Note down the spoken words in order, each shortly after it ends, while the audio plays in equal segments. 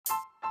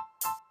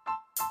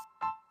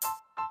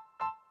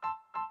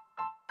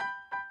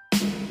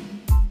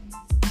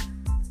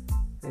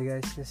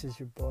guys, this is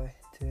your boy.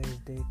 Today is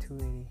day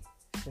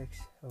 286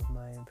 of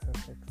my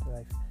imperfect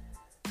life.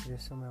 I'm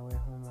just on my way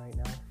home right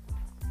now.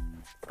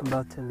 I'm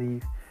about to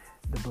leave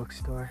the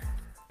bookstore.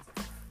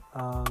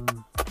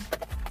 The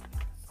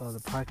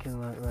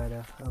parking lot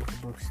rather of the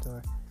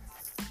bookstore.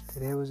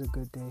 Today was a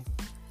good day.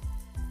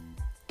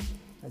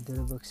 I did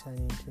a book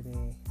signing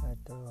today at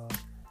the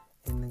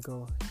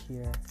Indigo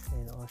here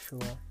in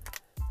Oshawa.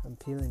 I'm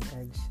peeling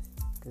eggs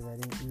because I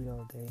didn't eat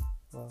all day.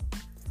 Well,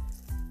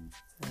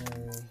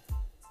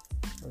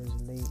 I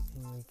was late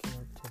in waking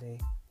up today.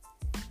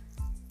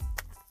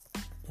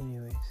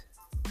 Anyways,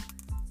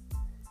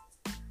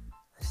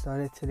 I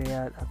started today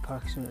at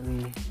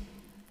approximately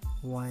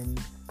 1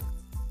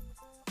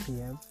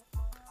 p.m.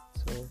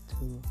 So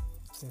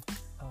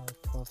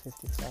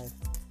 12:55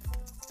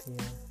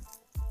 p.m.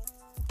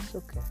 It's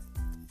okay.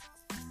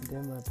 I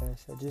did my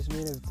best. I just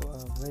made a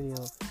video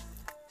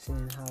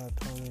saying how I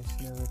promised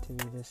never to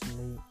be this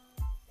late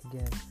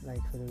again.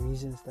 Like for the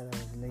reasons that I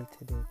was late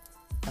today.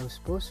 I was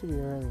supposed to be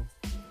early,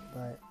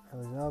 but I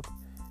was up,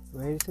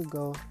 ready to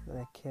go, but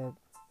I kept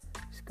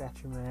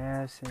scratching my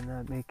ass and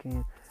not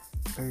making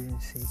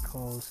urgency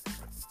calls.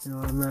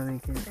 I'm not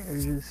making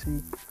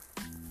urgency,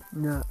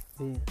 not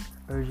being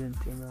urgent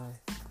in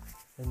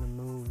the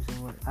moves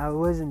and what. I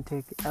was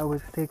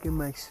taking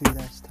my sweet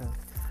ass time,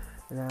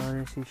 and I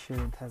honestly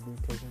shouldn't have been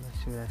taking my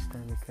sweet ass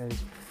time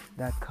because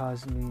that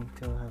caused me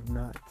to have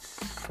not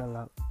sell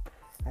out.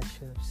 I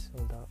should have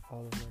sold out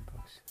all of my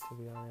books, to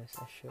be honest.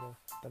 I should have,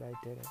 but I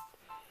didn't.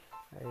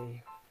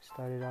 I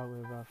started out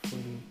with about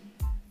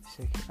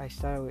 46. I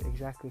started with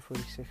exactly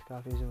 46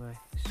 copies of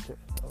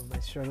my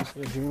Struggles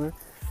for the Dreamer,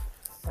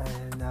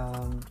 and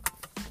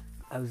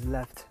I was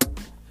left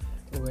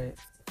with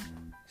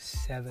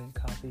 7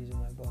 copies of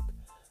my book.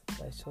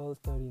 So I sold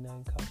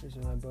 39 copies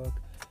of my book.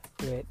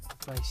 With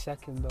my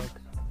second book,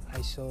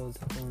 I sold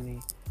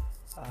only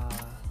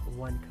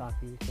 1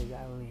 copy because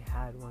I only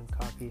had 1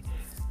 copy.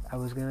 I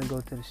was gonna go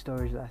to the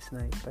storage last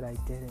night, but I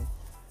didn't.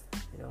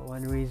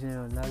 One reason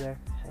or another,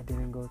 I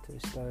didn't go to the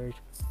storage.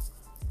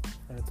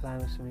 And the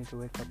plan was for me to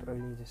wake up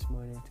early this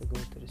morning to go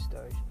to the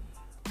storage.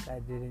 But I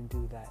didn't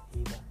do that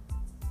either.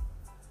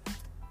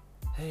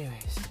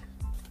 Anyways,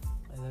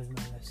 I learned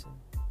my lesson.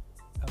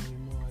 I'll be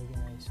more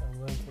organized. So I'm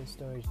going to the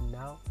storage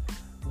now.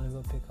 I'm gonna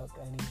go pick up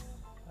Annie.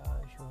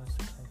 She wants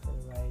to come for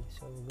the ride.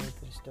 So we'll go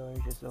to the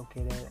storage. It's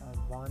located on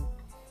Vaughan,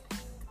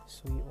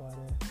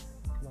 Sweetwater,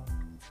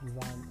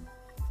 Vaughan.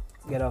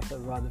 Get off at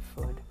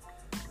Rutherford.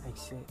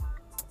 Exit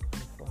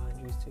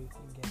 400 so you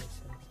can get a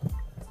sense of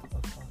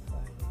how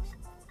far it is.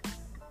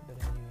 But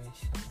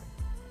anyways,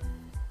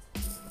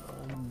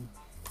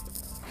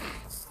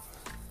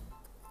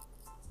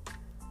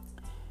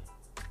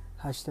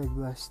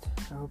 #blessed.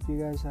 I hope you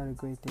guys had a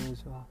great day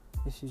as well.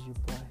 This is your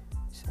boy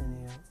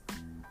signing out.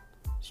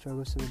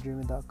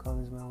 StrugglesToTheDreamer.com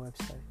is my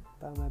website.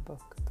 Buy my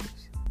book,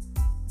 please.